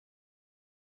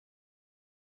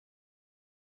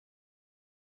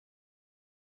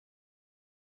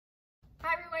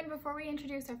Hi everyone, before we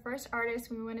introduce our first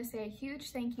artist, we want to say a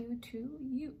huge thank you to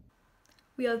you.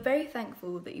 We are very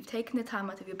thankful that you've taken the time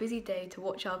out of your busy day to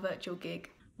watch our virtual gig.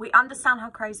 We understand how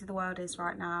crazy the world is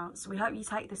right now, so we hope you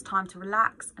take this time to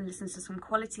relax and listen to some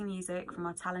quality music from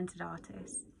our talented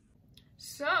artists.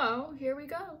 So, here we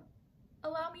go.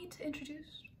 Allow me to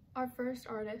introduce our first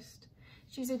artist.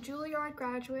 She's a Juilliard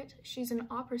graduate, she's an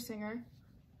opera singer,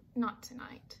 not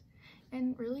tonight.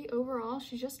 And really, overall,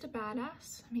 she's just a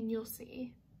badass. I mean, you'll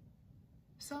see.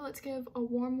 So let's give a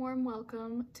warm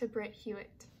welcome to Britt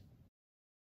Hewitt.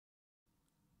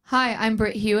 Hi, I'm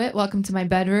Britt Hewitt. Welcome to my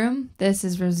bedroom. This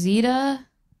is Rosita.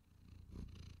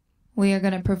 We are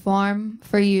going to perform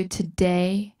for you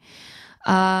today.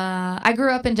 I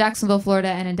grew up in Jacksonville, Florida,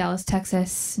 and in Dallas,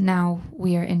 Texas. Now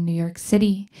we are in New York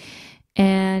City.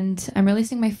 And I'm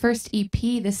releasing my first EP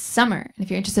this summer. And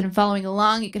if you're interested in following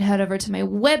along, you can head over to my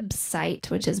website,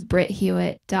 which is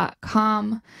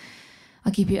britthewitt.com.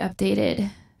 I'll keep you updated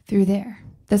through there.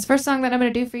 This first song that I'm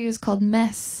going to do for you is called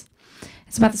Mess.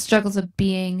 It's about the struggles of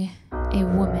being a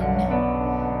woman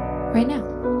right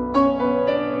now.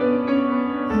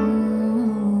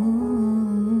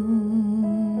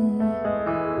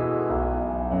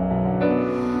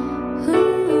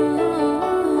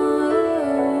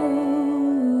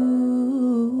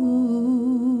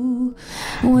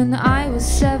 When I was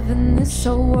 7, this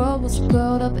whole world was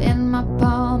curled up in my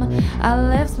palm. I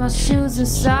left my shoes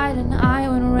aside and I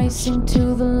went racing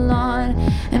to the lawn.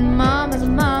 And mama's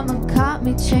mama caught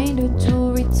me, chained her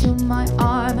jewelry to my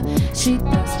arm. She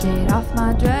dusted off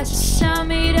my dress, she shot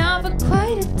me down for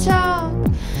quite a talk.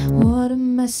 What a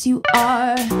mess you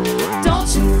are.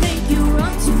 Don't you think you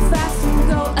run too fast and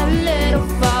go a little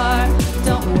far?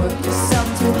 Don't work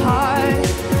yourself too hard.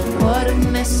 What a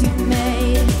mess you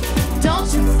made.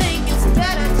 Don't you think it's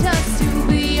better just to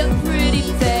be a pretty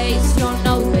face? You're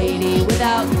no lady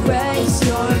without grace,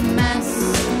 you're a mess.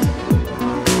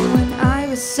 When I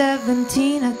was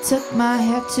 17, I took my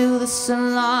hair to the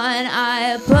salon.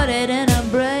 I put it in a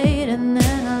braid and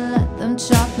then I let them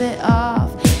chop it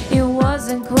off. It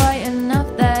wasn't quite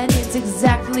enough, that it's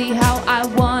exactly how I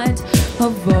want.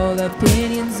 Of all the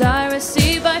opinions I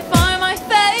receive, by far my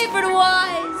favorite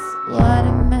was, what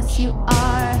a mess you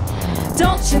are.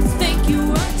 Don't you think you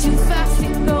run too fast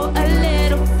and go a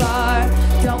little far?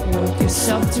 Don't work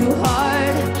yourself too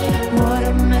hard. What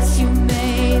a mess you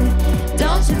made.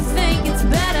 Don't you think it's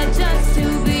better just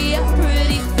to be a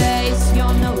pretty face?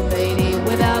 You're no lady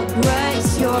without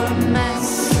grace, you're a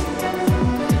mess.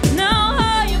 Now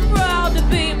are you proud to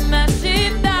be messy?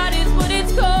 That is what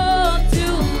it's called to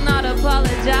not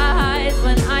apologize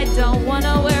when I don't want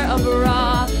to wear a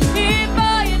bra. If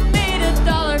I had made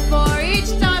 $1 for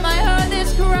each time I heard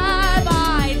this crap,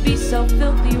 I'd be so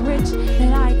filthy rich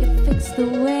that I could fix the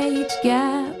wage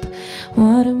gap.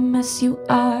 What a mess you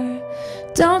are.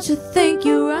 Don't you think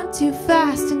you run too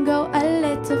fast and go a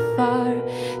little far?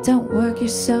 Don't work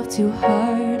yourself too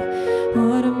hard.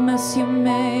 What a mess you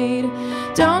made.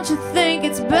 Don't you think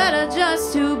it's better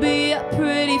just to be a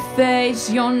pretty face?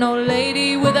 You're no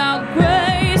lady without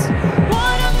grace.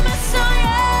 What a mess I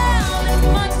am. It's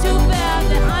much too bad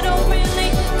that I don't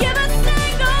really give a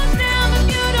single damn if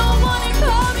you don't want to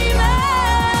call me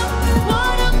ma'am.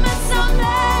 What a mess I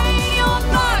made. Your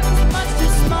bark is much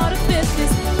too small to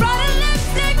business. Bright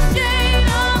lipstick shade.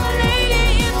 I'm a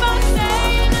lady if I say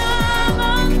I'm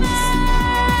a mess.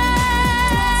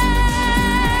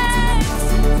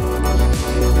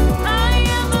 I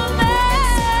am a mess.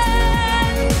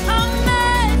 A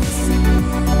mess.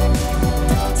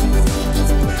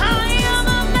 I am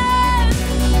a mess.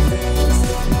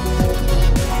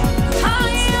 I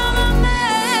am a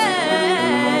mess.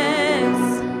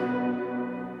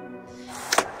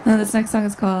 Now this next song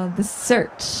is called The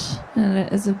Search, and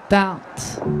it is about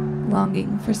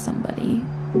longing for somebody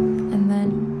and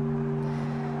then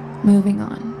moving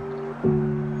on.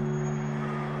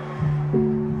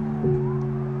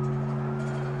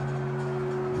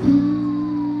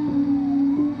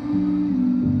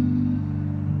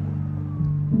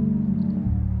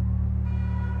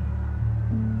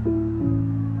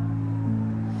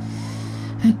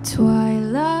 At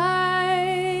twilight,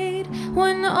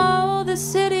 when all the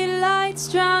city lights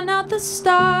drown out the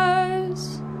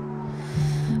stars,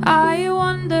 I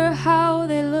wonder how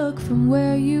they look from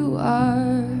where you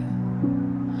are.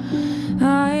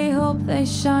 I hope they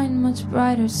shine much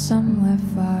brighter somewhere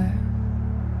far.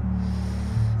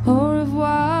 Au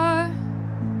revoir.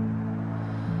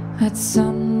 At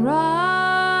sunrise,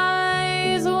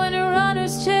 when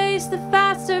runners chase the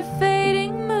faster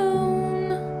fading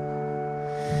moon,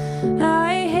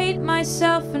 I hate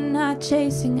myself for not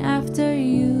chasing after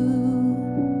you.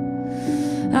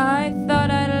 I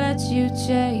thought I'd let you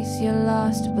chase your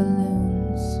lost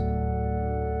balloons.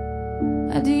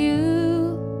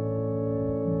 Adieu.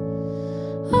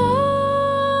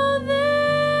 All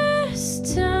this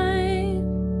time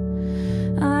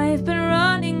I've been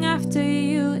running after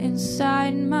you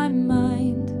inside my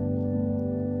mind.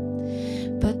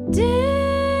 But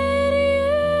did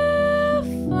you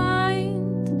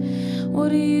find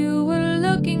what you were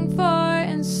looking for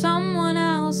in someone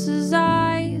else's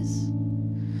eyes?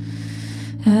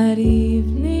 At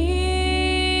evening,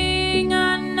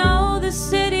 I know the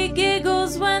city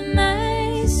giggles when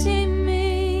they see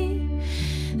me.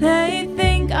 They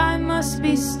think I must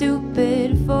be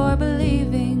stupid for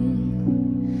believing,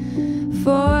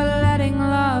 for letting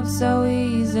love so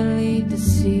easily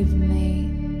deceive me.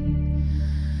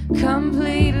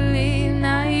 Completely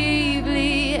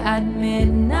naively at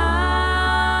midnight,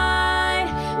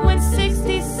 when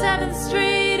 67th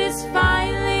Street is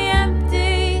finally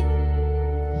empty,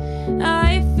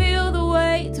 I feel the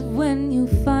weight of when you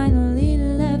finally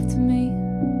left me.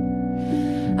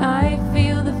 I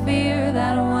feel the fear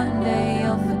that one day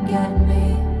you'll forget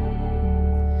me,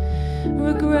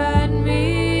 regret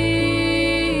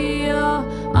me. Oh,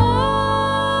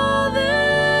 all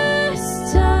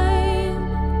this time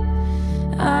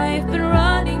I've been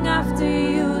running after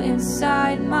you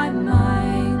inside my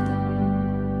mind.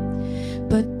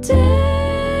 But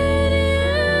did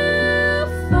you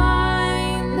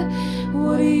find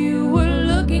what you were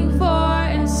looking for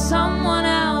in someone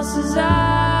else's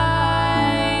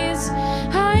eyes?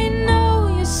 I know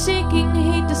you're seeking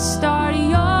heat to start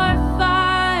your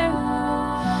fire.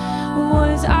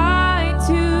 Was I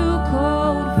too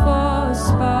cold for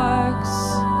sparks?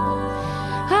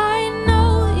 I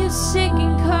know you're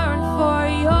seeking current for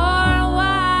your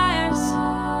wires.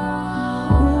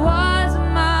 Was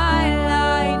my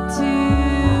light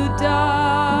too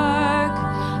dark?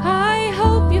 I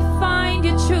hope you find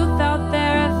your truth out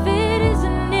there, if it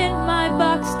isn't in my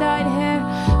box-dyed hair.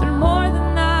 But more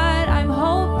than that, I'm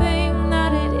hoping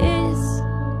that it is.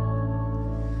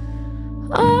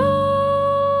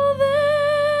 All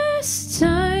this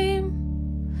time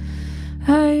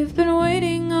I've been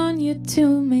waiting on you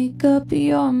to make up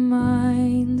your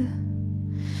mind.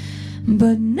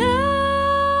 But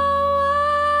now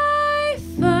I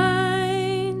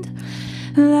find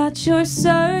that your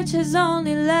search has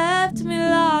only left me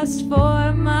lost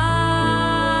for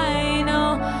mine.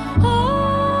 Oh,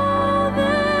 all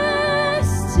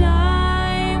this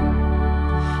time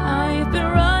I've been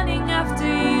running after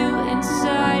you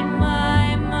inside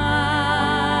my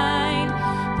mind.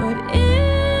 But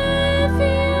if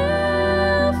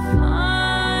you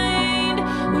find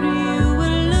what you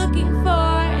were looking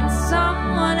for in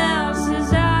someone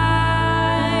else's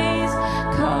eyes,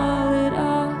 call it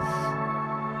off.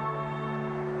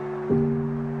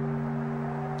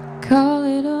 Call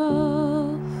it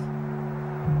off.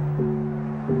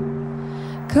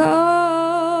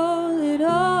 Call it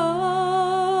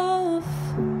off.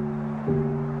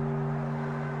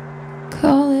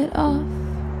 Call it off.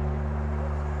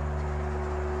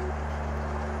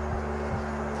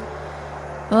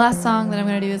 The last song that I'm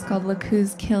going to do is called Look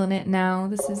Who's Killing It Now.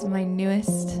 This is my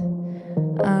newest.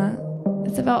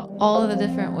 It's about all of the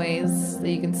different ways that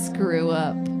you can screw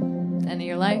up in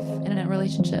your life and in a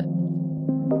relationship.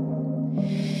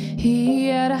 He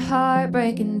had a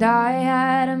heartbreak and I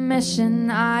had a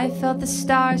mission. I felt the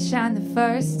stars shine the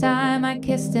first time I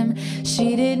kissed him.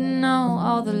 She didn't know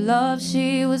all the love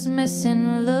she was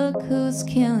missing. Look who's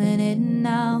killing it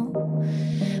now.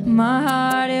 My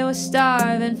heart, it was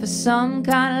starving for some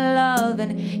kind of love,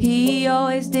 and he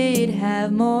always did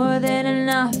have more than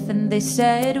enough. And they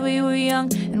said we were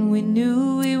young, and we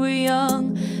knew we were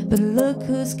young, but look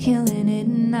who's killing it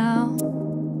now.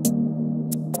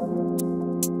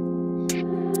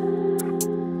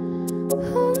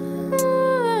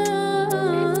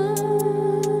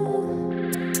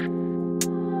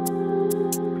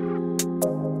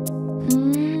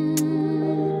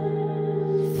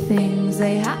 Things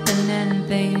they happen and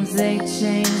things they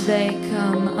change. They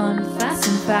come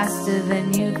unfastened faster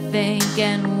than you think.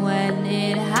 And when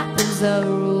it happens, the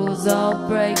rules all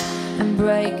break and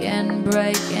break and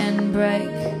break and break.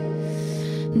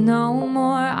 No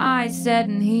more, I said,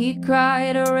 and he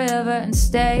cried a river and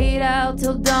stayed out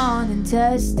till dawn and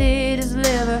tested his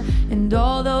liver. And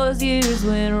all those years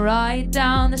went right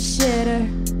down the shitter.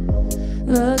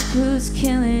 Look who's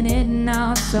killing it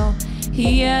now. So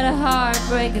he had a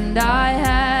heartbreak and I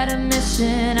had a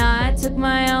mission. I took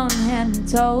my own hand and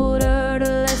told her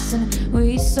to listen.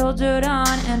 We soldiered on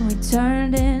and we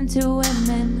turned into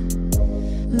women.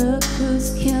 Look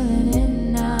who's killing it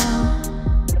now.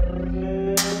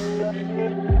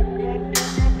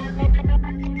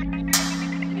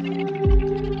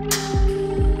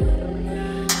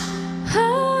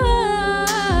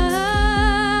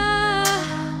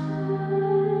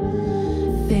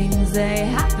 things they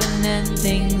happen and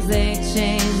things they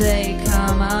change. They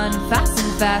come on fast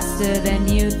and faster than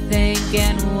you think,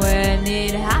 and when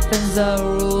it happens the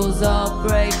rules all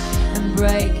break and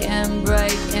break and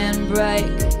break and break.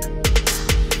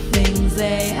 Things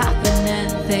they happen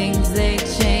and things they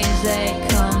change. They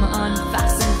come on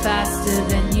fast and faster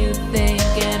than you think,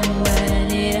 and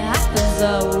when it happens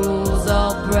the rules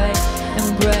all break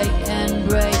and break and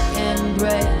break and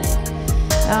break.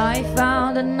 I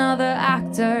found another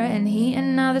actor and he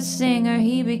another singer.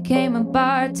 He became a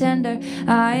bartender,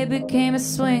 I became a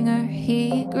swinger.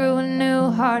 He grew a new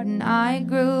heart and I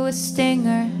grew a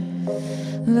stinger.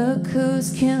 Look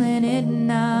who's killing it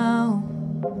now.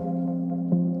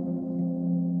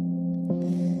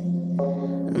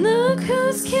 Look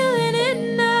who's killing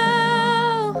it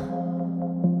now.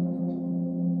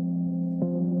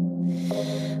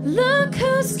 Look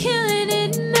who's killing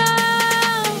it now.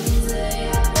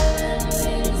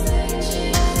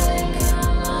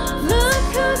 Look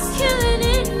who's killing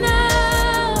it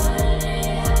now.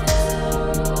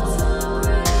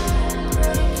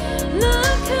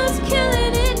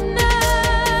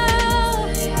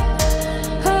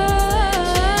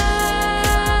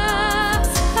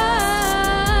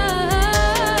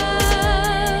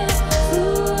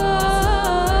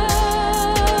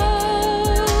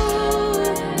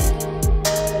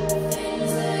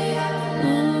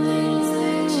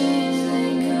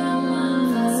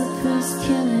 Look who's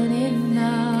killing it now.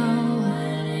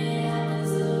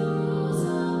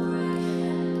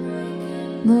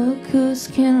 Look who's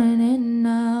killing it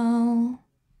now.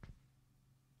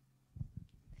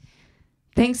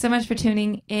 Thanks so much for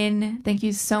tuning in. Thank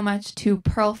you so much to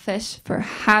Pearlfish for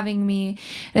having me.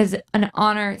 It is an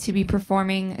honor to be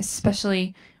performing,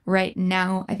 especially right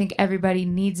now. I think everybody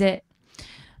needs it.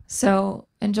 So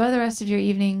enjoy the rest of your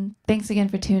evening. Thanks again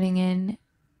for tuning in,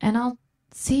 and I'll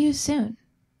see you soon.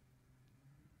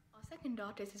 Our second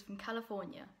artist is from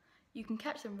California. You can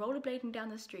catch them rollerblading down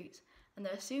the streets, and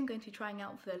they're soon going to be trying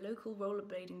out for their local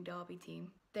rollerblading derby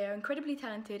team. They are incredibly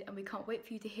talented, and we can't wait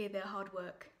for you to hear their hard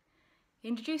work.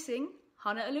 Introducing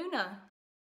Hana Aluna.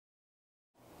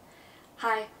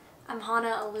 Hi, I'm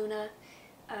Hana Aluna.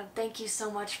 Thank you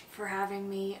so much for having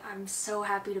me. I'm so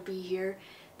happy to be here.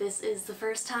 This is the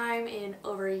first time in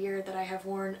over a year that I have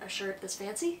worn a shirt this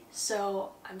fancy,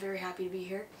 so I'm very happy to be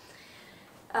here.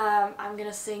 I'm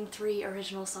gonna sing 3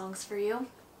 original songs for you.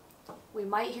 We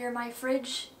might hear my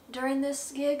fridge during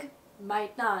this gig,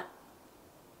 might not.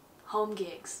 Home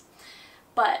gigs.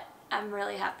 But I'm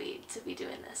really happy to be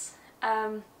doing this.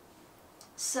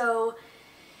 So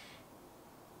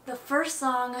the first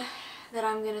song that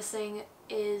I'm gonna sing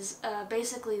is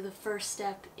basically the first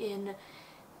step in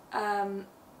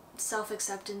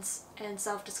self-acceptance and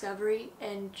self-discovery,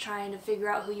 and trying to figure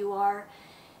out who you are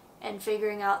and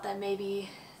figuring out that maybe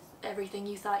everything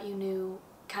you thought you knew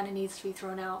kind of needs to be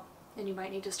thrown out and you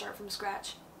might need to start from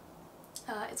scratch.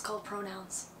 It's called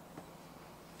Pronouns.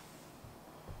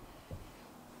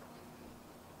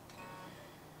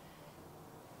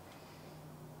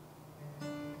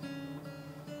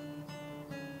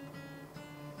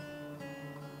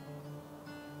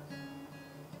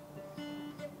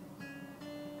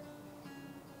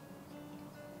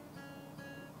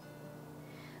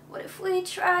 What if we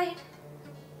tried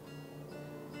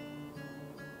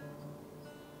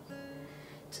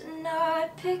to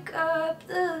not pick up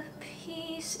the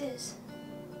pieces,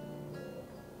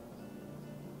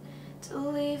 to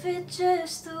leave it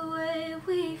just the way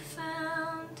we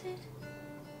found it,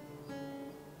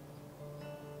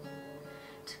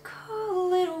 to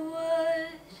call it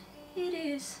what it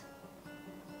is?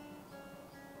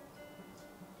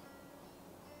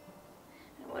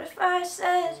 And what if I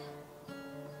said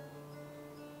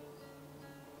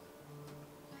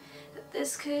that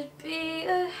this could be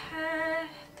a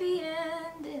happy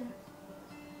ending,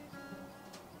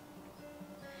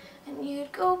 and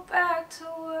you'd go back to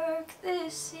work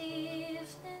this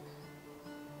evening,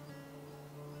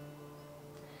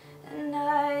 and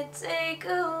I'd take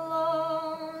a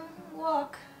long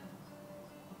walk,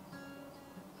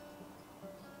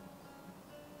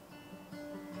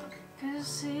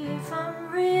 cause if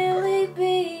I'm really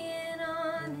being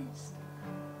honest,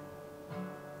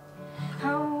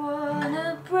 I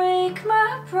wanna break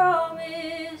my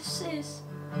promises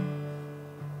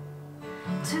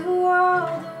to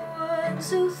all the ones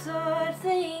who thought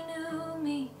they knew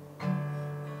me.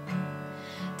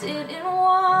 Didn't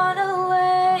wanna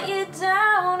let you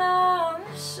down, I'm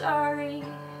sorry.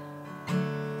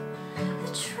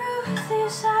 The truth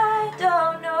is I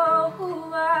don't know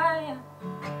who I am.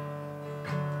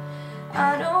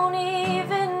 I don't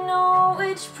even know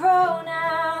which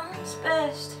pronoun's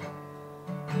best.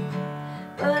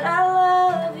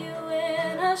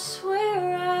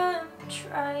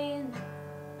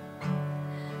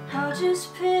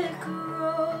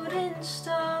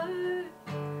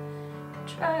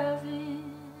 driving.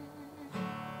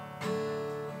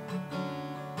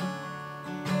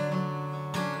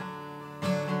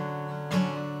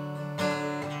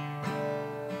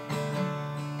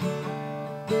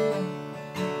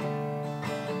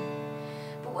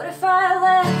 But what if I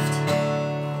left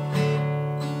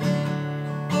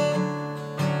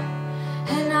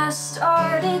and I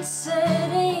started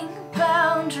setting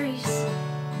boundaries?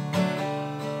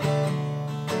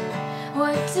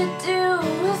 What to do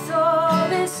with all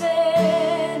this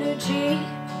energy?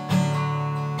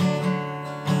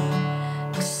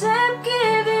 Except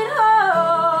give it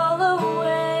all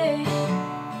away.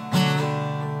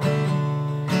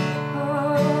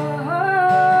 Oh,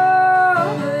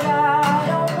 but I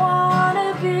don't wanna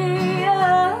be a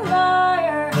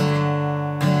liar.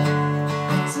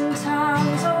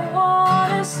 Sometimes I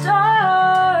wanna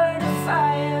start a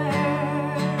fire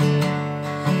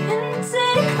and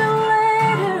take the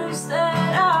letters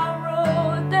that I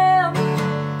wrote them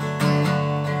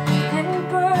and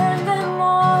burn them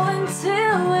all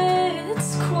until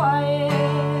it's quiet.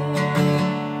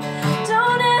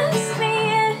 Don't ask me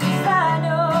if I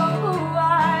know who I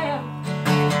am.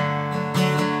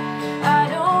 I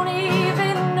don't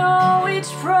even know which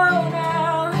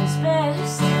pronoun is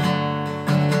best.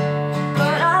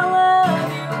 But I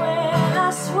love you and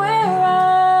I swear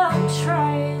I'm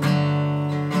trying.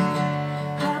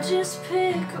 I'll just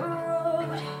pick a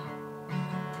road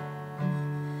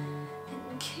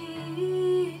and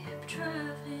keep driving.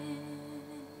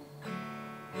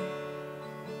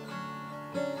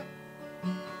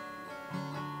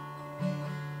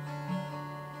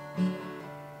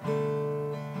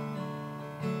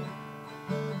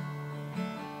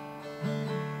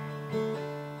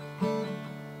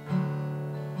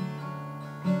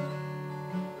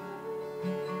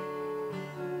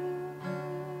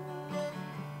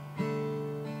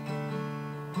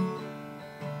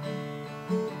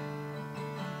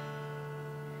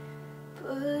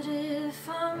 But if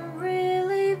I'm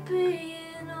really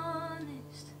being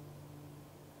honest,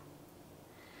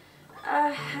 I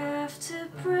have to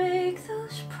break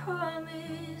those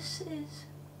promises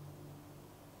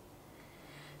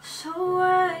so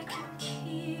I can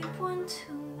keep one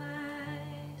to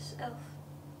myself,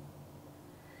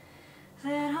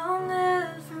 that I'll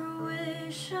never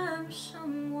wish I'm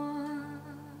someone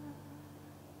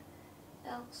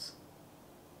else.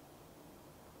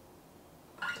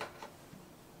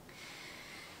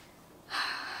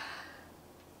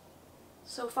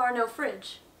 So far, no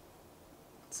fridge.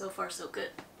 So far, so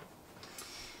good.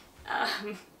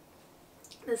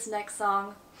 This next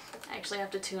song I actually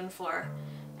have to tune for,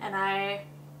 and I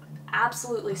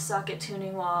absolutely suck at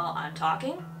tuning while I'm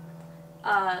talking.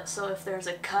 So if there's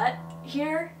a cut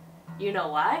here, you know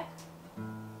why.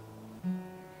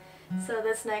 So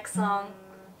this next song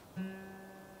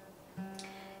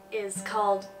is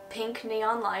called Pink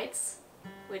Neon Lights,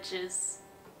 which is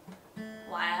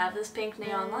why I have this pink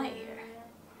neon light here.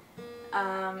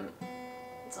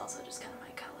 It's also just kind of my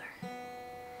color,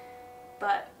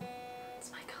 but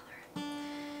it's my color.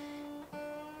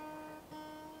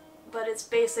 But it's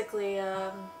basically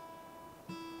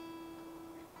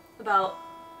about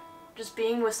just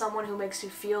being with someone who makes you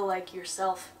feel like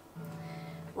yourself,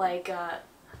 like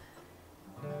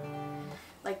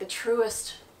the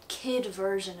truest kid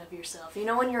version of yourself. You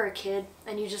know when you're a kid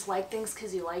and you just like things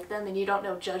because you like them and you don't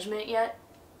know judgment yet?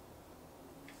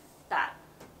 That.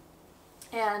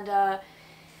 And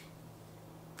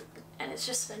it's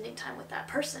just spending time with that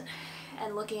person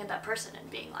and looking at that person and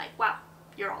being like, wow,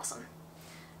 you're awesome.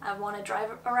 I want to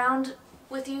drive around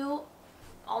with you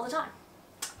all the time.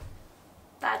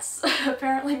 That's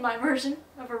apparently my version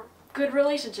of a good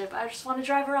relationship. I just want to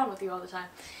drive around with you all the time.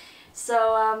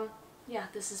 So, yeah,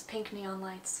 this is Pink Neon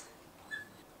Lights.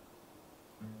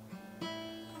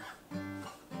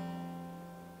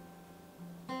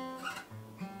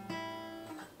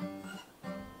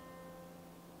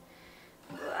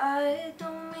 I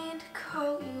don't mean to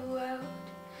call you out.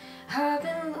 I've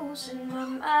been losing my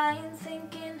mind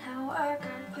thinking how I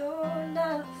got your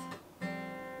love.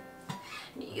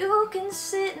 You can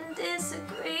sit and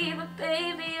disagree, but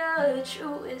baby, you're the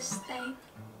truest thing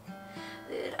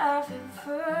that I've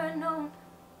ever known.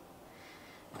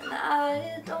 And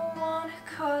I don't want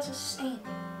to cause a scene,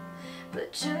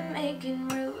 but you're making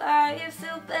real life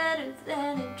feel better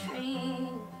than a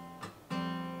dream.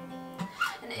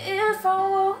 And if I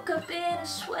woke up in a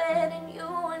sweat and you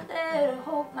weren't there to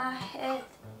hold my head,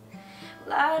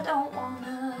 well, I don't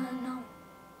wanna know.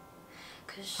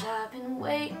 'Cause I've been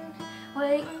waiting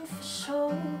for so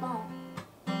long,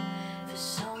 for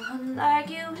someone like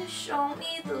you to show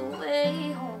me the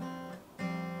way home.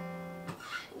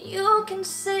 And You can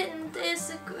sit and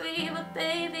disagree, but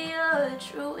baby, you're the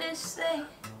truest thing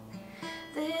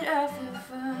that I've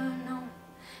ever known.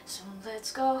 So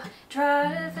let's go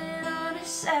driving on a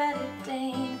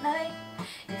Saturday night.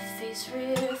 Your face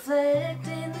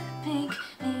reflecting the pink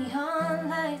neon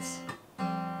lights.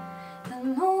 The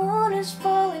moon is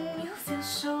falling, you feel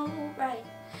so right.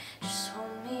 Just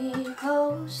hold me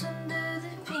close under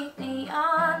the pink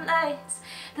neon lights.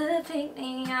 The pink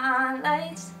neon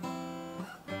lights.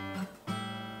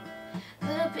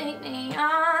 The pink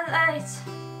neon lights.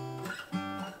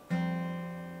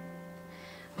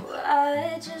 Well,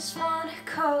 I just wanna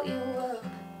call you up.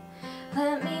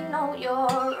 Let me know you're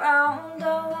around.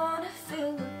 I wanna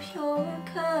fill a pure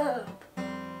cup.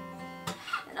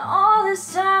 And all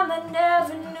this time I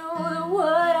never knew that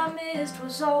what I missed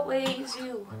was always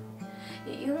you.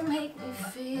 You make me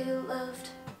feel loved.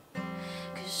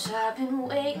 'Cause I've been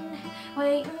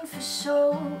waiting for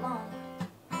so long.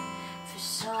 For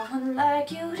someone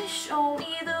like you to show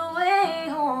me the way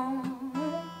home.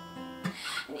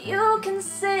 And you can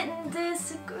sit and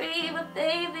disagree, but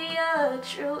baby, you're the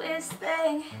truest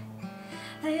thing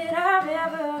that I've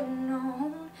ever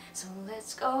known. So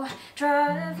let's go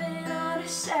driving on a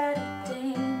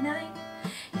Saturday night.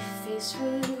 Your face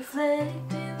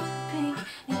reflecting the pink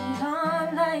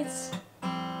neon lights.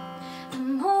 The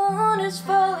moon is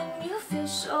falling, you feel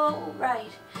so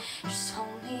right. Just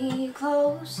hold me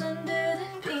close under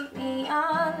the pink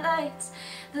neon lights.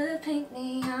 The pink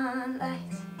neon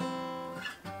lights.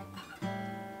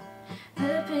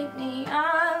 The pink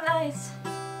neon lights.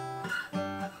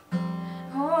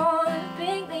 Oh, the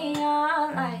pink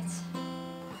neon lights.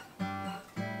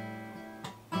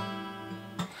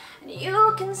 And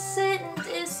you can sit and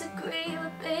disagree,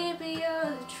 but baby,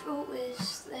 you're the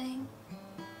truest thing.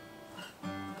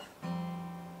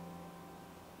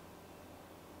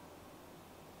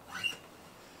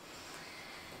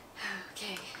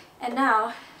 Okay, and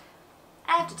now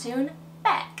I have to tune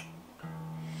back,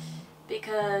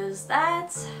 because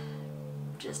that's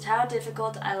just how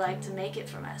difficult I like to make it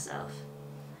for myself.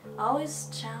 Always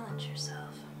challenge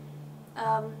yourself.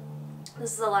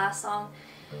 This is the last song.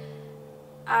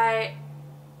 I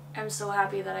am so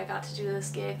happy that I got to do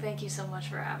this gig. Thank you so much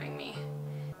for having me.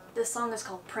 This song is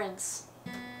called Prince,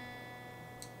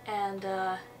 and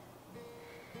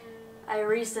I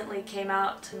recently came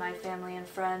out to my family and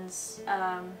friends.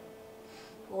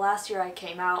 Last year I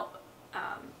came out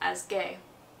as gay,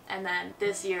 and then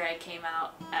this year I came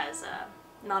out as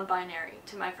non-binary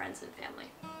to my friends and family.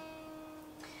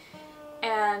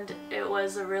 And it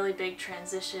was a really big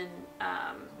transition.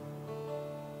 I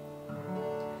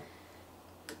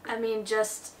mean,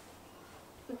 just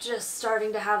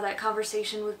starting to have that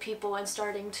conversation with people and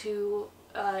starting to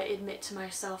admit to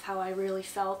myself how I really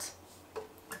felt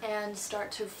and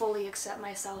start to fully accept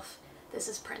myself. This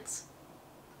is Prince.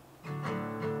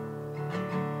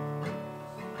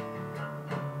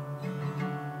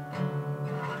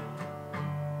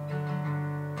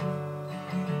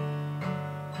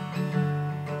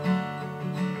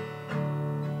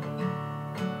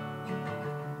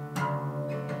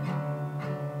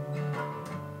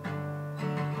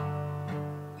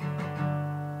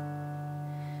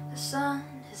 The sun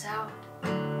is out. The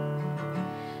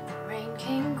rain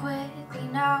came quickly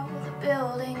now. The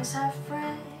buildings have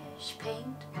fresh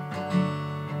paint.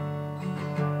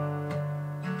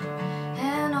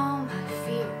 And all my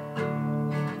fear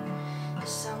is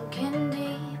sunken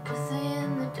deep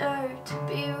within the dirt to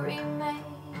be remade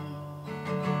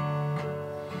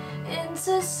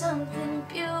into something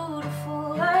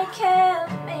beautiful. I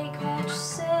can't make much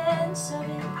sense of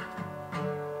it.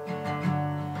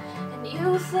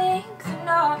 You think that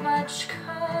not much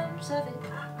comes of it.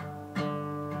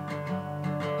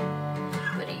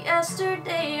 But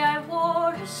yesterday I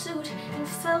wore a suit and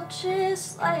felt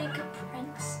just like a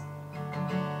prince.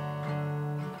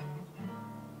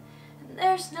 And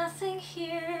there's nothing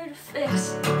here to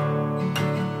fix.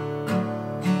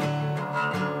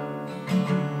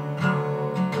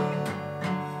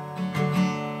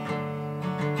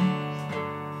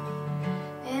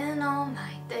 In all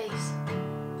my days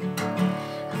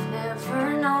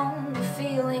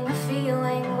a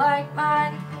feeling like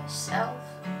myself.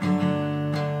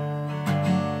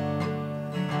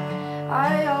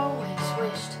 I always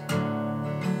wished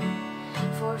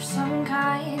for some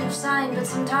kind of sign, but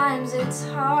sometimes it's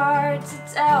hard to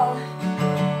tell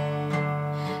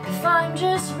if I'm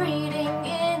just reading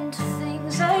into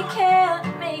things. I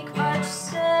can't make much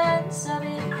sense of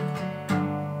it.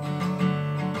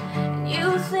 And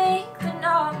you think that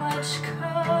not much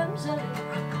comes of it.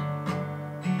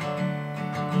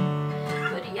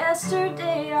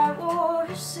 Yesterday I wore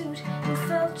a suit and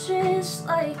felt just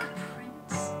like a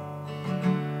prince.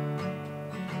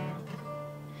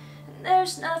 And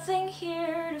there's nothing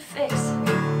here to fix it.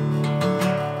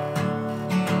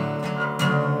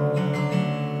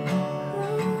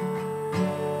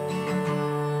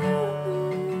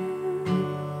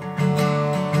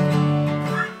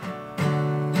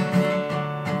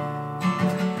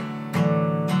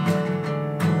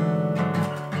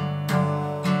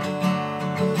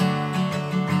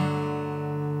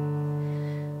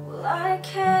 I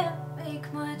can't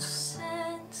make much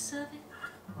sense of it,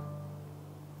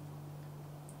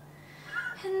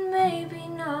 and maybe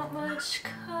not much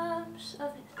comes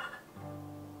of it.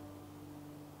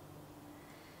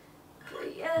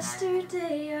 But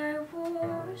yesterday I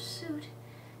wore a suit,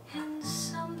 and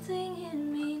something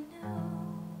in me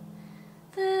knew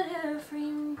that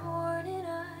every morning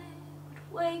I would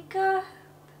wake up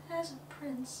as a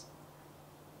prince.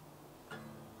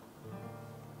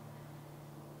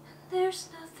 There's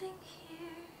nothing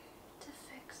here to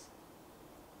fix.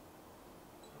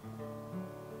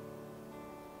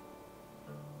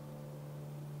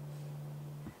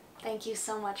 Thank you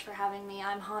so much for having me.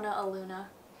 I'm Hana Aluna,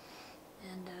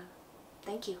 and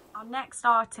thank you. Our next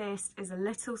artist is a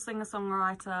little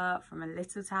singer-songwriter from a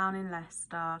little town in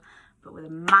Leicester, but with a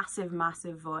massive,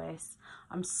 massive voice.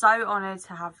 I'm so honoured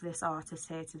to have this artist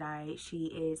here today. She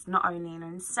is not only an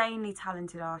insanely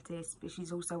talented artist, but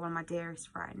she's also one of my dearest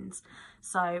friends.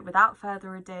 So without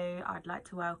further ado, I'd like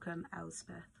to welcome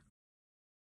Elspeth.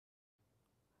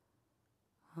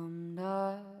 I'm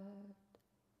not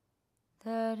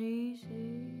that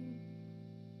easy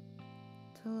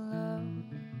to love.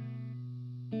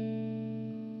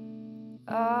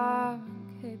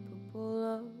 I'm capable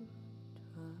of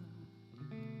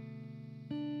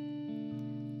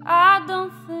I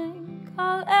don't think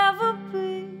I'll ever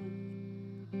be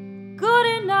good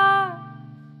enough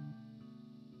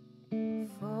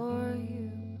for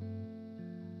you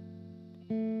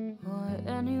or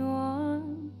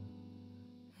anyone.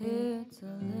 It's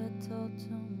a little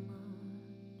too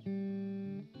much.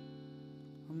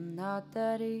 I'm not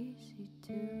that easy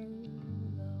to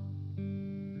love.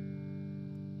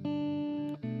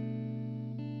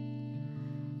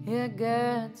 It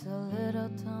gets a little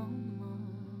too much.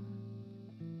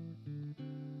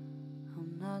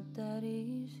 Not that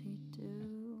easy to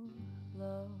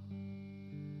love,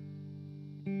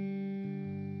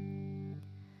 and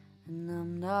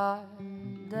I'm not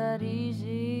that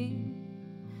easy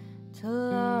to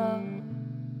love.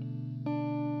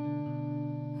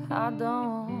 I don't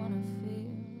wanna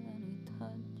feel any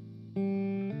touch.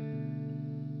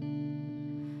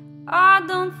 I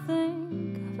don't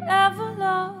think I've ever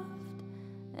loved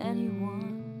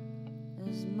anyone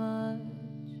as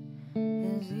much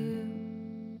as you.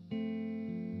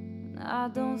 I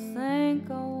don't think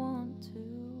I want to.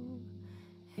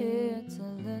 It's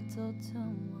a little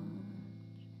too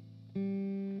much.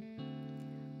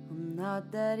 I'm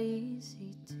not that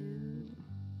easy to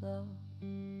love.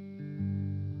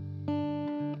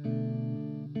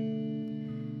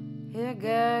 It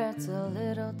gets a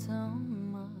little too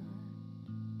much.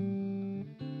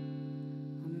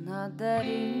 I'm not that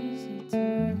easy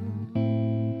to.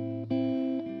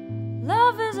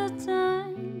 Love is a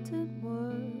tainted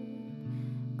word.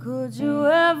 Could you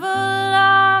ever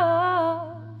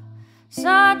love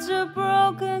such a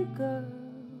broken girl?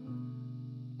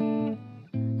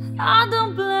 I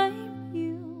don't blame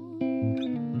you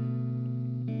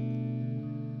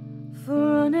for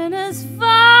running as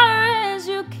far as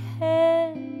you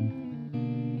can,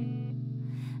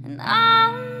 and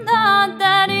I'm not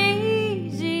that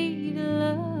easy to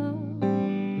love.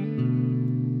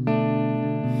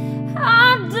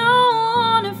 I don't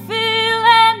wanna feel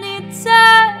any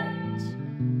touch.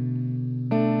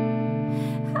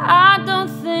 I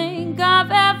don't think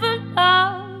I've ever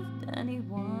loved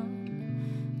anyone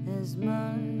as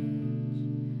much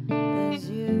as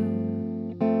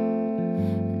you,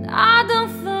 and I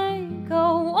don't think I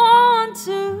want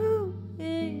to.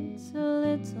 It's a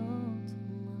little too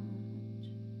much.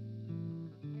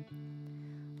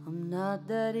 I'm not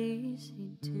that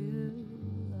easy to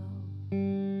love.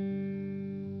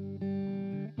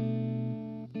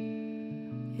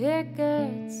 It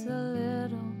gets a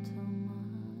little too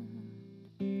much.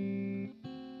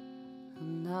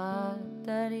 I'm not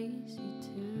that easy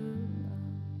to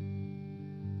love.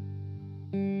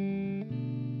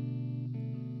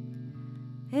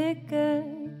 It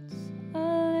gets a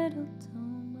little too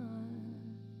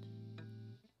much.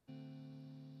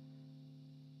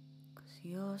 'Cause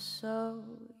you're so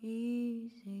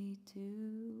easy to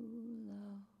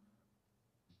love.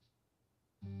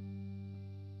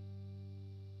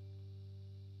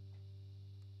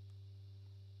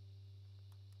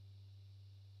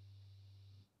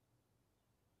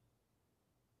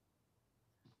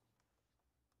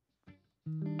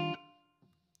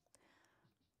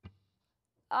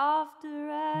 After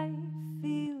I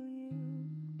feel you,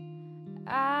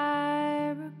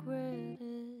 I regret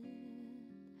it,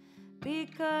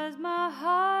 because my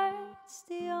heart's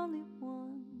the only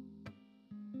one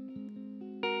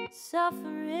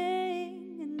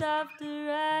suffering. And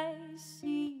after I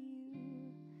see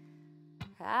you,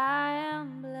 I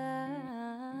am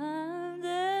blinded,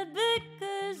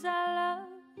 because I love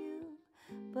you,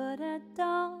 but I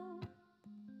don't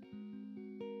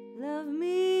love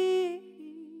me.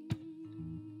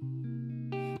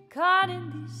 Caught in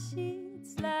these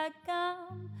sheets like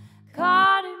I'm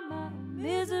caught in my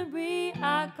misery.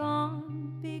 I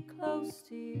can't be close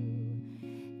to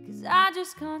you, 'cause I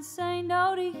just can't say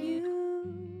no to you.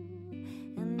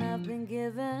 And I've been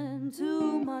given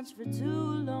too much for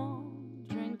too long,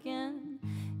 drinking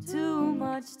too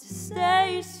much to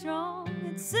stay strong.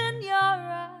 It's in your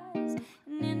eyes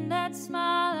and in that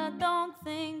smile. I don't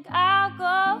think I'll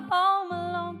go home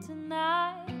alone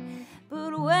tonight,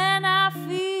 but when I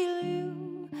feel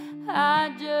you, I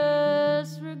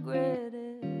just regret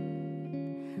it,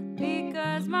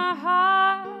 because my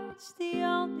heart's the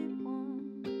only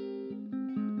one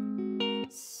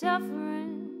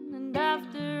suffering. And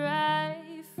after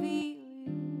I feel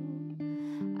you,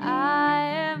 I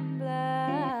am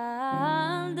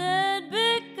blinded,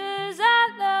 because I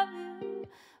love you,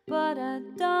 but I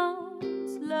don't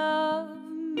love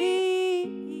me.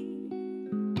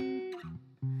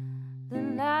 The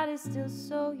night is still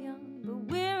so young, but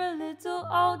we're a little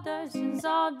older since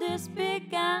all this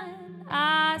began.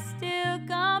 I still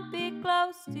can't be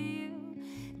close to you,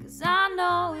 'cause I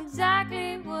know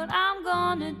exactly what I'm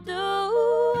gonna do.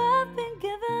 I've been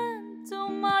given too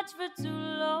much for too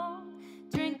long,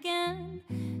 drinking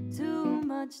too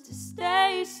much to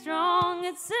stay strong.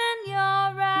 It's in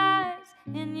your eyes,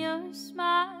 in your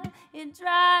smile, it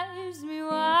drives me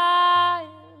wild.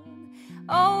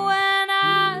 Oh, when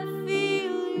I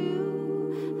feel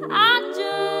you, I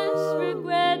just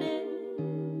regret it,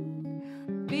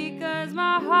 because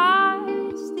my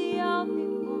heart's the only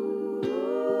one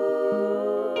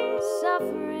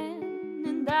suffering.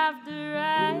 And after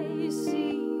I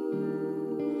see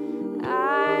you, I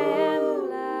am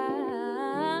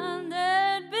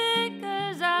blinded,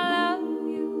 because I love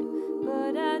you,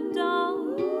 but I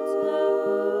don't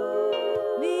love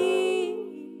me.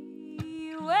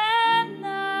 When I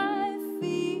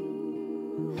feel you,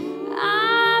 I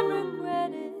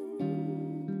regret it,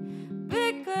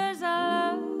 because I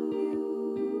love you.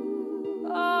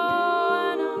 Oh,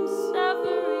 and I'm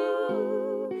suffering.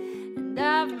 And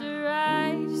after I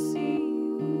see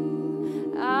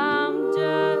you, I'm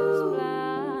just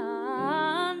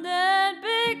blinded,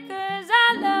 because I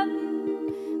love you,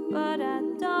 but I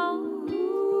don't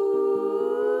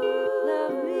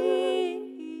love me.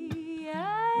 I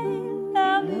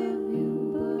love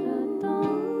you, but I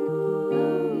don't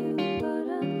love you, but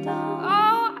I don't.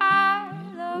 Oh, I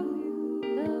love you,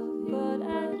 but I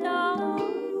don't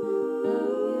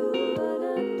love you, but I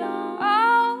don't.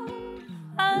 Oh,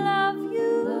 I love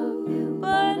you,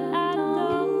 but I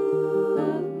don't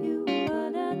love you,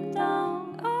 but I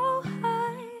don't. Oh, I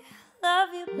love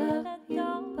you, but I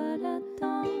don't, but I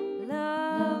don't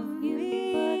love you,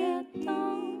 but I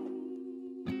don't.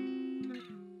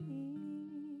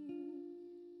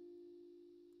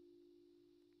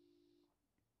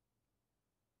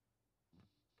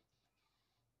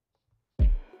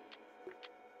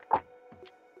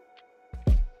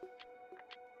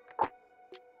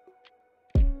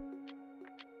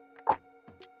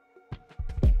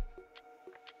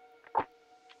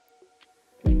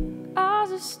 I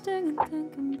was just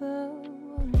thinking about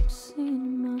what I'm seeing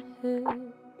in my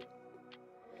head.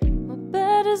 My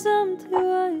bed is empty,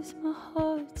 why is my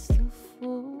heart still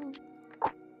full?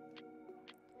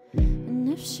 And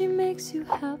if she makes you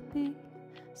happy,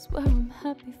 swear I'm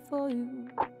happy for you.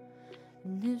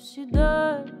 And if she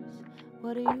does,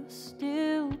 what do you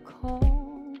still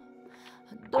call?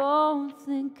 I don't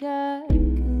think I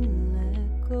can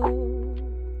let go.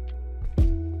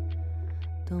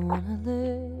 Don't wanna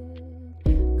let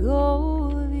go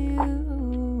of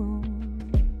you.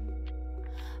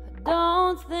 I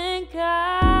don't think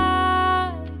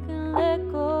I can let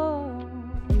go.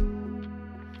 Don't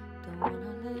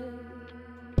wanna let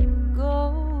go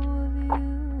of you.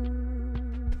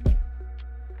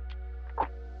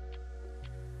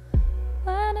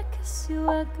 When I kiss you,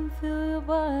 I can feel your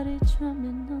body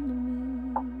trembling under me.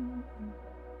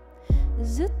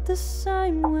 Is it the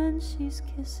same when she's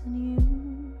kissing you?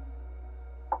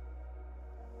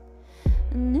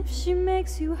 And if she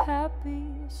makes you happy,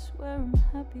 I swear I'm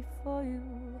happy for you.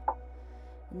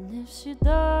 And if she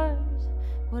does,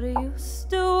 What I used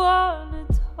to wanna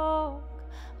talk,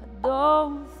 I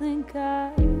don't think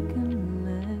I can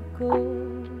let go.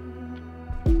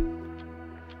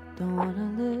 Don't wanna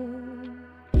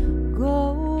let go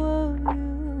of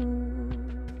you.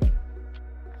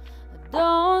 I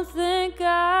don't think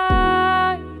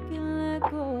I can let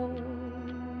go.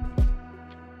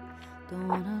 Don't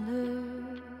wanna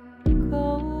let go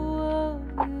of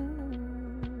you.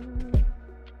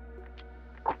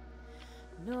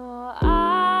 No, I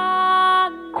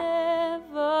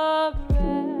never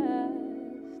rest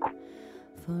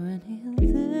for any of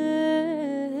this.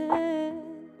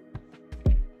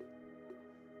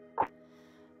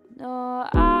 No,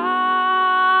 I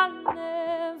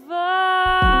never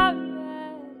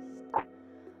rest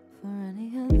for any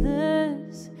of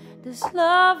this. This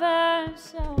love and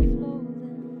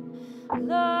self-loathing,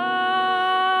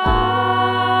 love.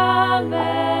 I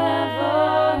never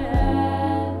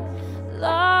rest,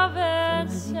 love and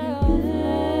self-loathing.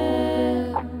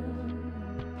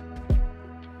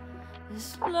 This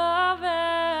love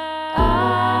and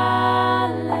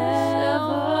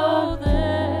self-loathing,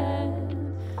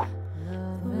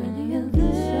 love and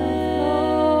self-loathing.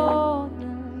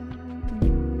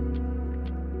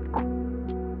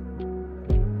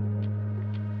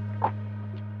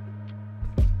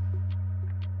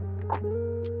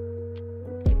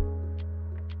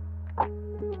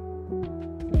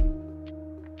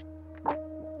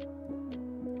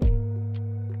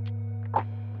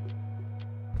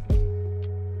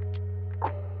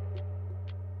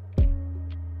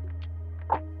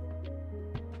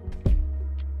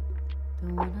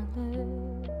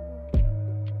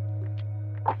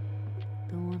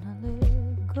 Don't wanna let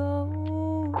go.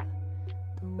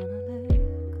 Don't wanna let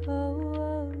go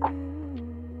of you.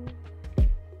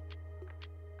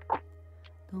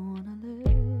 Don't wanna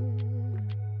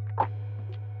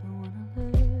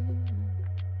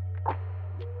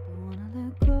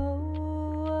let go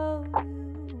of you.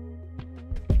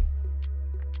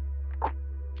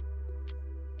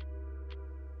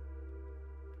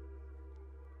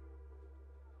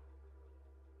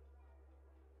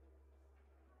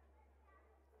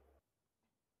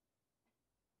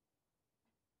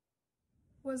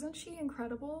 Wasn't she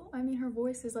incredible? I mean, her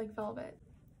voice is like velvet.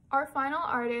 Our final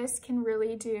artist can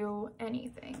really do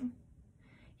anything.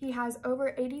 He has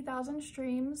over 80,000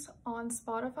 streams on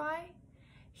Spotify.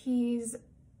 He's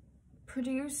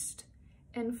produced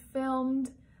and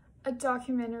filmed a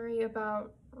documentary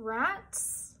about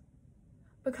rats,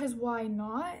 because why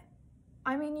not?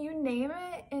 I mean, you name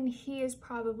it and he has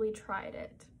probably tried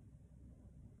it.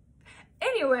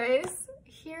 Anyways,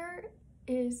 here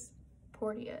is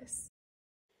Porteous.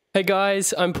 Hey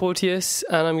guys, I'm Porteous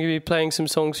and I'm going to be playing some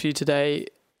songs for you today.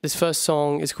 This first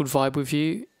song is called Vibe With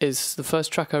You. It's the first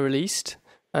track I released.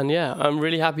 And yeah, I'm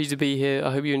really happy to be here.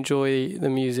 I hope you enjoy the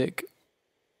music.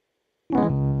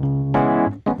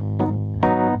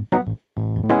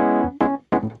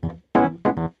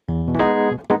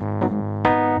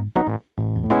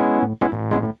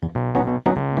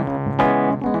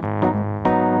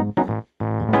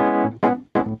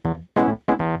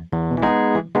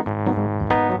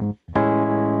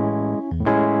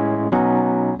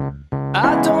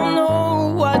 I don't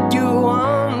know what you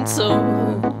want, so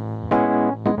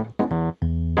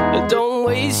don't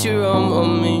waste your arm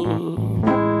on me.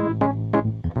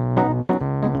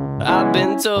 I've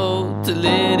been told to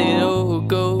let it all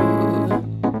go.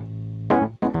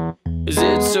 Is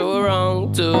it so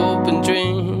wrong to hope and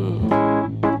dream?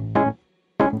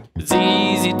 It's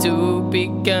easy to be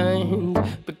kind,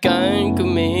 but kind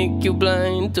can make you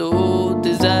blind to all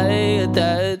desire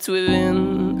that's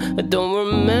within. I don't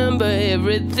remember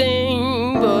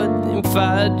everything, but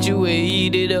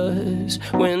infatuated us.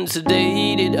 When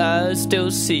sedated, I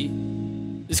still see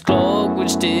this clock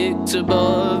which ticks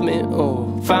above me.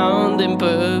 Oh, found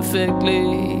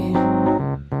imperfectly.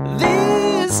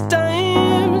 These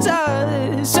times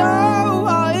are so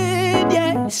hard,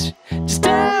 yes. Just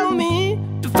tell me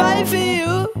to fight for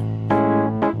you.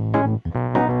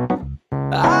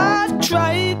 I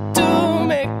tried to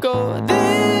make all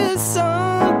this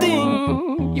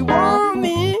something you want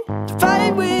me to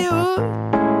fight with you.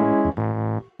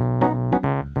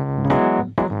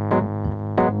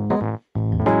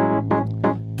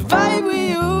 To fight with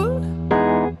you.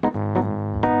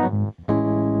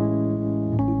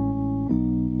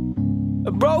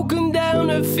 A broken down,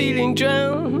 a feeling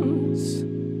drowns.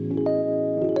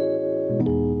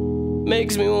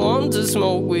 Makes me want to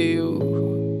smoke with you.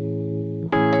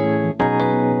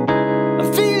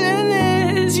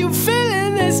 You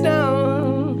feeling this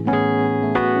now?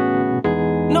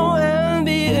 No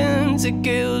ambience, it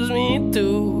kills me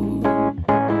too.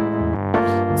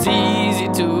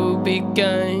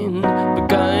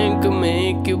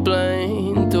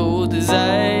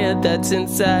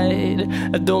 inside.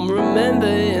 I don't remember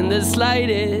in the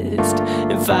slightest.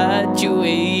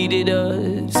 Infatuated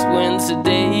us when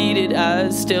sedated. I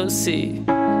still see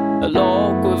a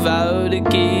lock without a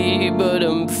key, but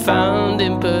I'm found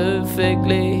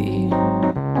imperfectly.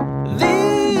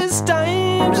 These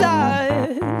times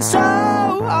I so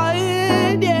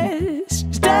hard, yes.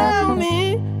 Just tell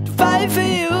me to fight for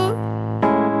you.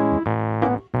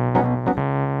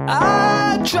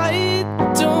 I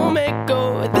tried to make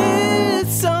go. There's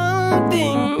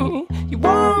something you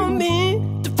want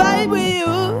me to fight with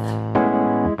you.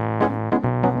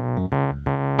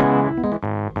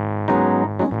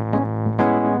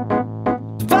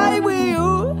 To fight with you.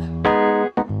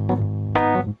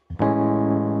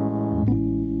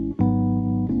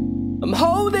 I'm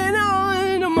holding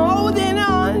on, I'm holding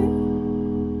on.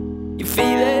 You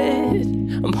feel it?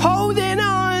 I'm holding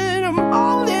on, I'm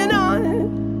holding on.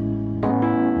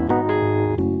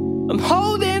 I'm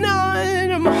holding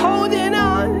on, I'm holding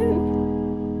on.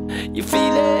 You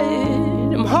feel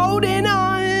it? I'm holding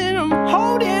on, I'm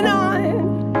holding on.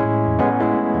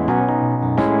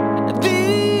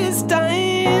 These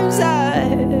times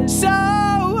I so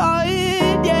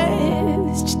hard,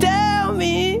 yes. Just tell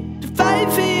me to fight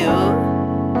for you.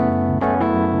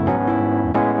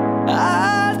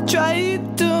 I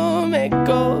tried to make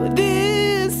go.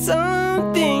 There's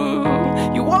something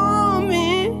you want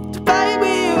me to fight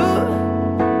with you.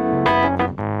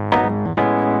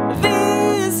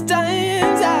 These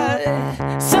times I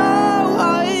so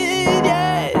hard,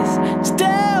 yes. Just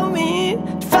tell me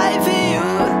to fight for you.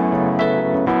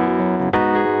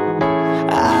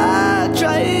 I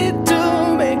tried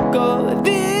to make go.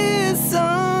 There's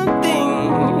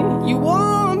something you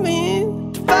want me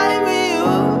to fight with you.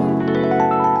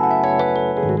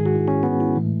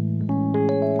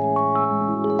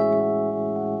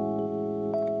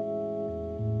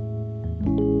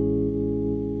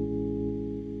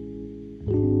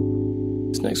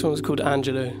 This next one was called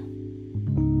Angelo.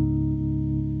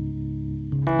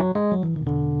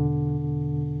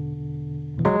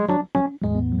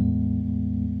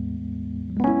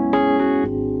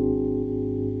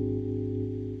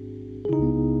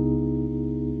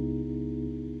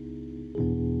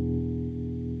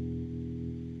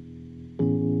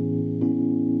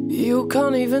 You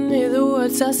can't even hear the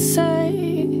words I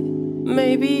say.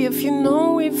 Maybe if you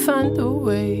know we'd find a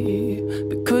way.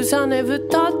 Because I never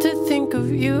thought to think of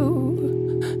you.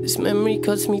 This memory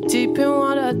cuts me deep in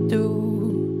what I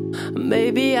do.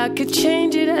 Maybe I could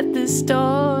change it at the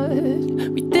start.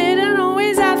 We didn't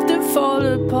always have to fall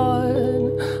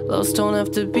apart. Lost don't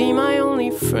have to be my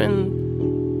only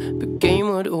friend. But game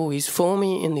would always fall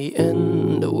me in the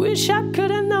end. I wish I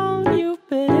could have known you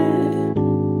better.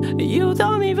 You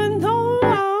don't even know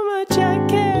how much I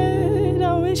cared.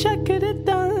 I wish I could have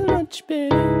done much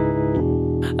better.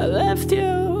 I left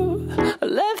you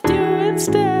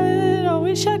instead. I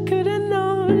wish I could have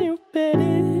known you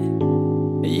better.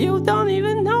 You don't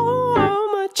even know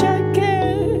how much I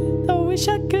cared. I wish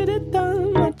I could have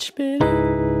done much better.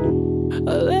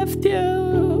 I left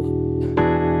you.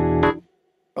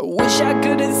 I wish I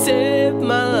could have said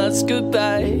my last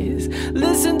goodbyes.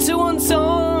 Listen to one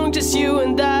song, just you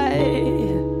and I.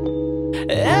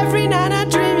 Every night I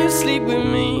dream you sleep with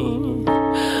me.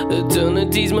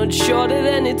 Eternity's much shorter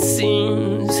than it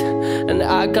seems. And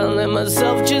I can't let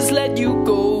myself just let you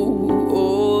go.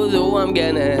 Although I'm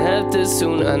gonna have to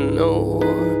soon, I know.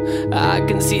 I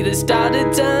can see the start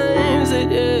of times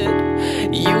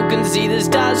ahead. You can see the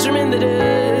stars from in the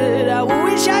dirt. I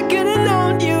wish I could have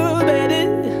known you better.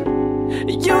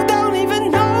 You don't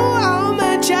even know how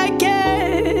much I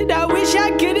cared. I wish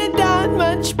I could have done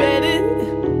much better.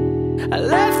 I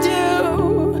left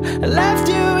you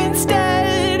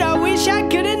instead. I wish I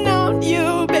could have known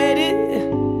you better.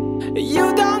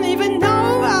 You don't even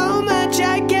know how much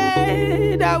I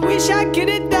cared. I wish I could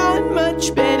have done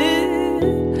much better.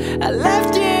 I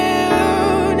left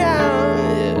you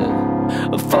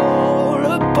now. Fall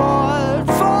apart,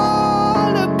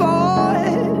 fall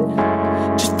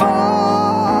apart. Just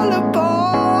fall apart.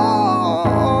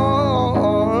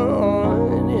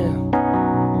 Yeah.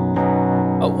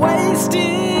 I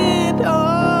wasted on.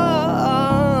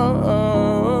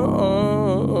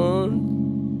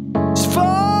 Just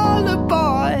fall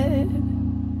apart.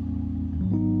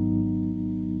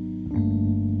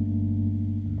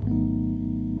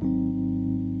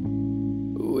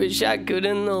 Wish I could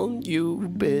have known you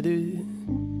better.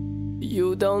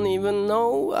 You don't even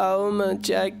know how much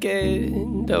I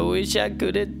cared. I wish I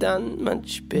could have done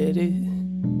much better.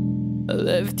 I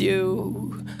left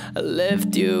you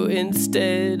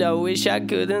instead. I wish I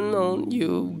could have known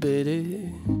you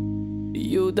better.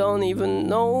 You don't even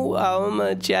know how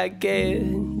much I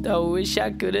cared. I wish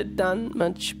I could have done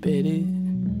much better.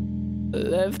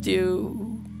 Left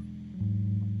you.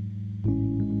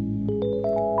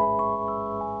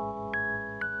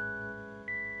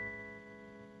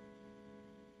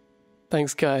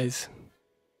 Thanks, guys.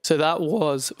 So that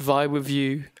was Vibe With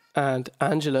You and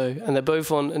Angelo, and they're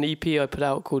both on an EP I put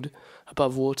out called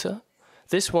Above Water.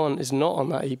 This one is not on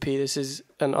that EP. This is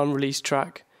an unreleased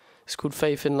track. It's called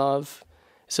Faith in Love.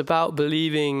 It's about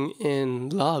believing in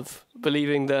love,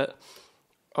 believing that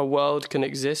a world can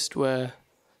exist where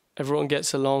everyone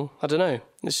gets along. I don't know.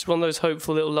 It's just one of those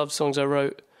hopeful little love songs I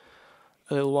wrote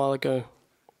a little while ago.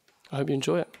 I hope you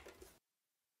enjoy it.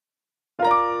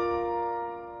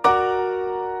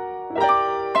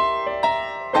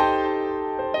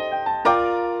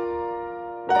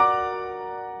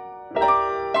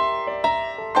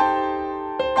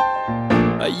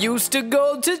 I used to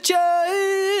go to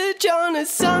church on a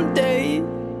Sunday.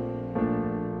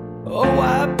 Oh,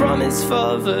 I promise,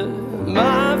 Father,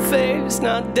 my faith's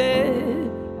not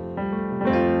dead.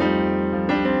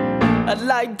 I'd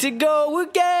like to go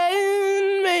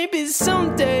again, maybe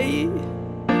someday.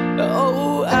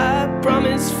 Oh, I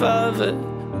promise, Father,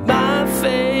 my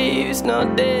faith's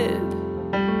not dead.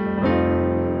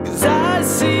 'Cause I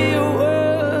see a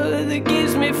world that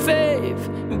gives me faith.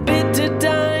 Bitter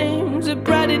times, a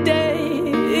brighter day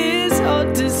is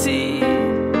hard to see.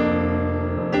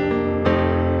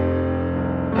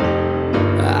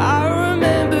 I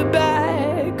remember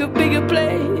back a bigger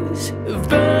place of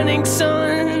burning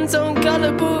suns on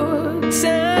color books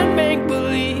and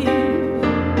make-believe.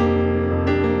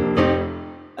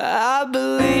 I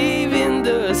believe in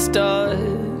the stars.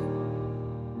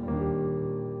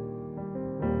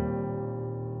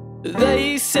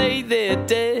 They say they're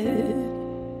dead.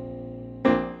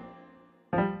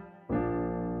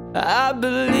 I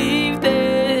believe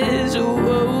there's a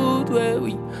world where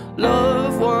we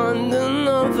love one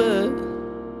another.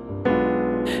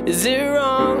 Is it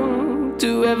wrong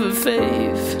to have a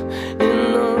faith in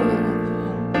love?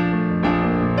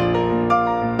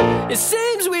 It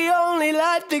seems we only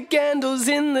light the candles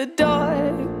in the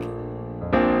dark,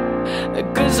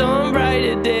 'cause on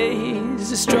brighter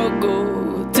days I struggle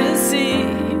to see.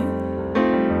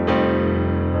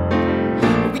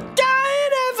 We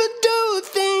can't ever do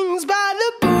things by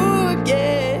the book,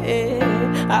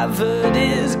 yeah. I've heard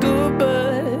it's good,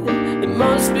 but it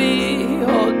must be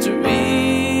hard to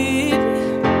read.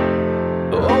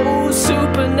 Oh,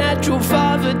 supernatural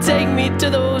Father, take me to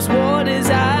those waters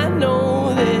I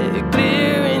know they're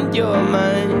clear in your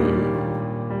mind.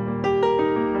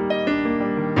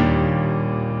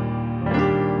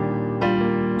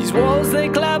 Walls, they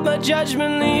cloud my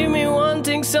judgment, leave me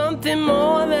wanting something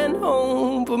more than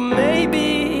home. But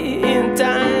maybe in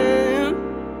time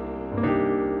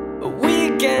we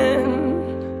can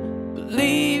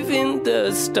believe in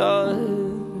the stars.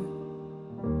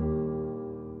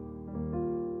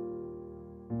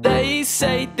 They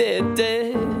say they're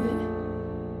dead.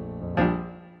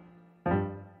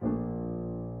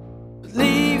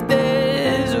 Believe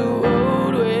there's a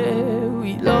world where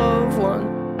we love one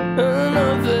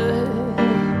another.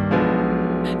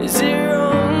 Is it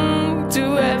wrong to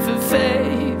have a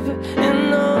faith in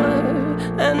love?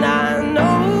 And I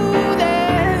know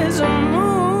there's a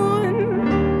moon.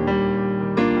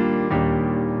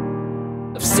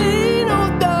 I've seen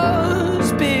all those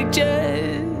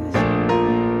pictures.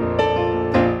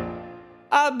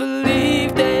 I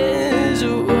believe there's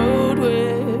a world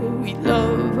where we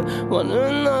love one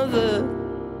another.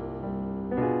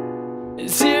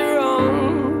 Is it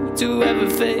wrong to have a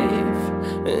faith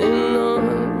in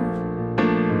love?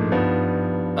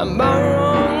 Am I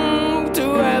wrong to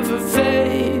have a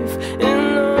faith in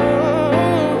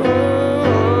love?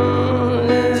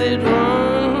 Is it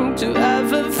wrong to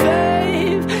have a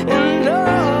faith in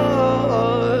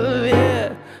love?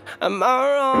 Yeah. Am I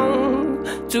wrong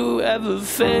to have a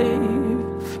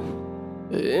faith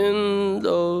in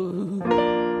love?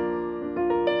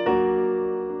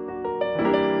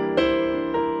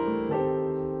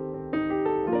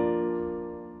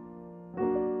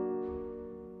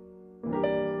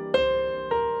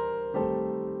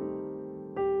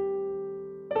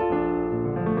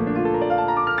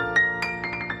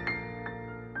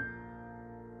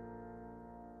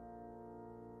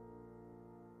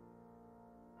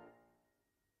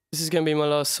 This is going to be my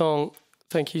last song.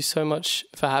 Thank you so much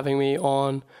for having me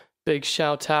on. Big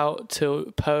shout out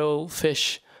to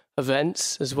Pearlfish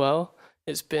Events as well.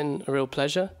 It's been a real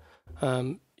pleasure.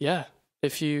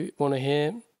 If you want to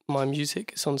hear my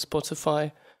music, it's on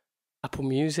Spotify, Apple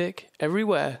Music,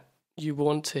 everywhere you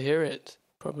want to hear it,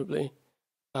 probably.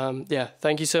 Yeah,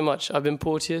 thank you so much. I've been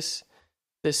Porteous.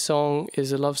 This song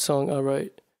is a love song I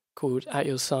wrote called At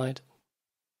Your Side.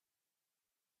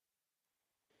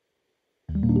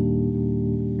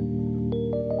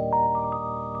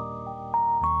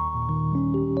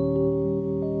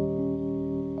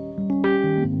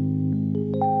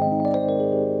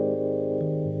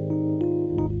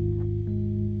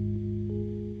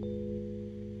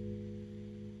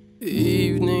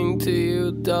 Evening to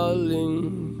you,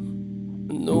 darling.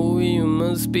 I know you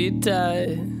must be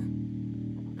tired,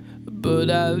 but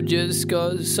I've just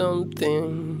got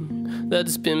something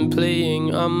that's been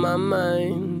playing on my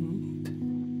mind.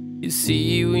 You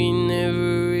see, we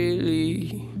never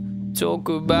really talk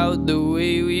about the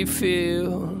way we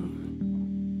feel.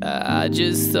 I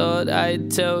just thought I'd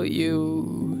tell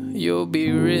you, you'll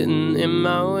be written in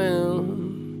my will.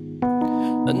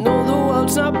 I know the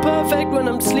world's not perfect when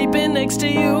I'm sleeping next to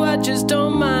you, I just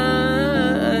don't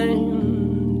mind.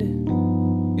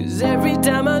 'Cause every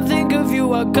time I think of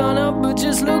you, I can't help but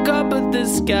just look up at the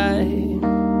sky.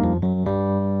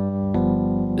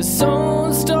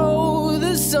 Someone stole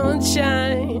the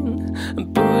sunshine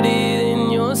and put it in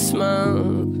your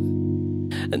smile.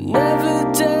 I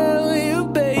never tell you,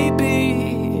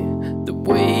 baby, the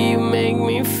way you make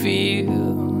me feel.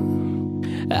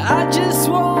 I just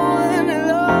want to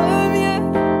love you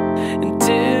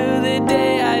until the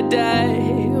day I die.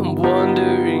 I'm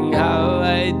wondering how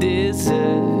I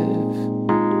deserve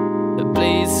a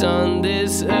place on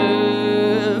this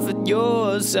earth at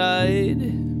your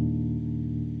side.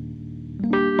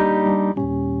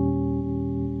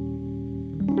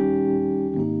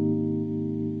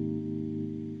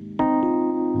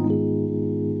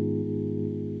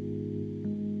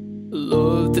 I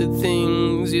love the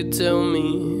things you tell me,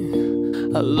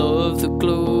 I love the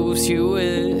clothes you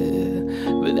wear,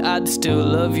 but I'd still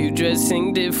love you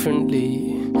dressing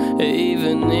differently,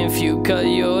 even if you cut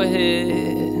your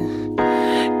hair.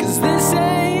 'Cause this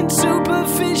ain't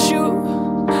superficial,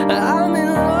 I'm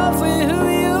in love with who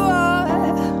you are.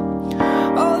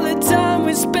 All the time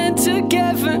we spent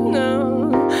together now,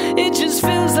 it just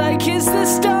feels like it's the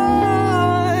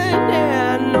start.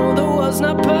 Yeah, I know the world's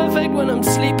not perfect when I'm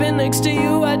sleeping next to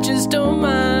you, I just don't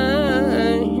mind.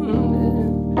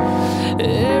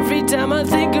 Every time I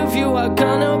think of you, I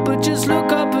can't help but just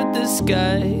look up at the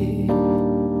sky.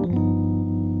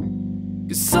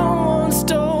 'Cause someone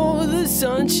stole the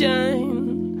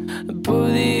sunshine and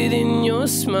put it in your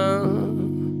smile.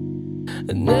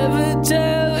 I never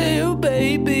tell you,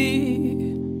 baby,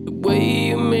 the way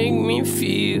you make me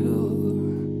feel.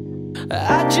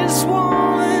 I just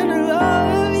want to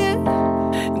love you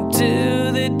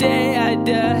until the day I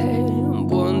die. I'm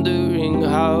wondering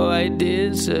how I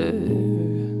deserve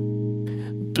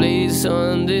a place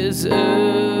on this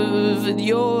earth at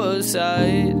your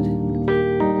side.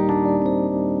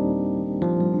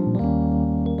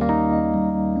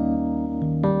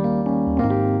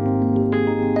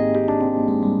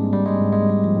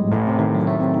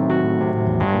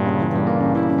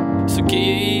 So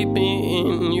keep me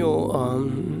in your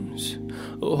arms,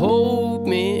 hold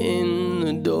me in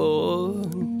the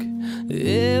dark.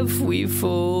 If we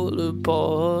fall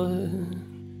apart,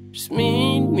 just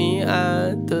meet me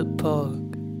at the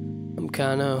park. I'm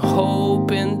kinda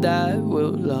hoping that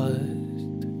we'll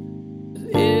last.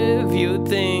 If you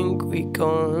think we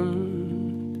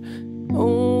can't,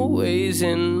 always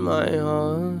in my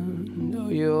heart. Oh,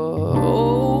 you're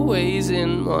always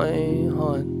in my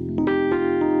heart.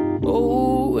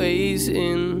 Always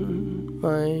in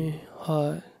my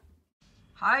heart.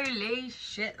 Holy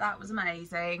shit, that was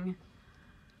amazing.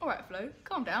 Alright, Flo,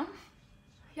 calm down.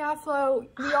 Yeah, Flo,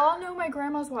 we all know my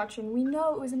grandma's watching. We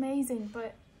know it was amazing,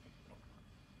 but...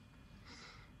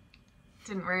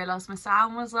 Didn't realise my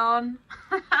sound was on.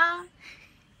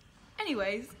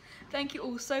 Anyways, thank you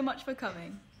all so much for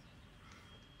coming.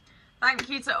 Thank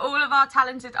you to all of our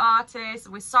talented artists.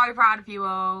 We're so proud of you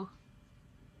all.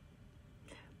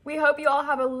 We hope you all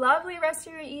have a lovely rest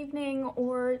of your evening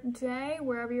or day,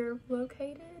 wherever you're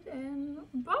located, and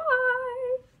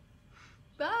bye!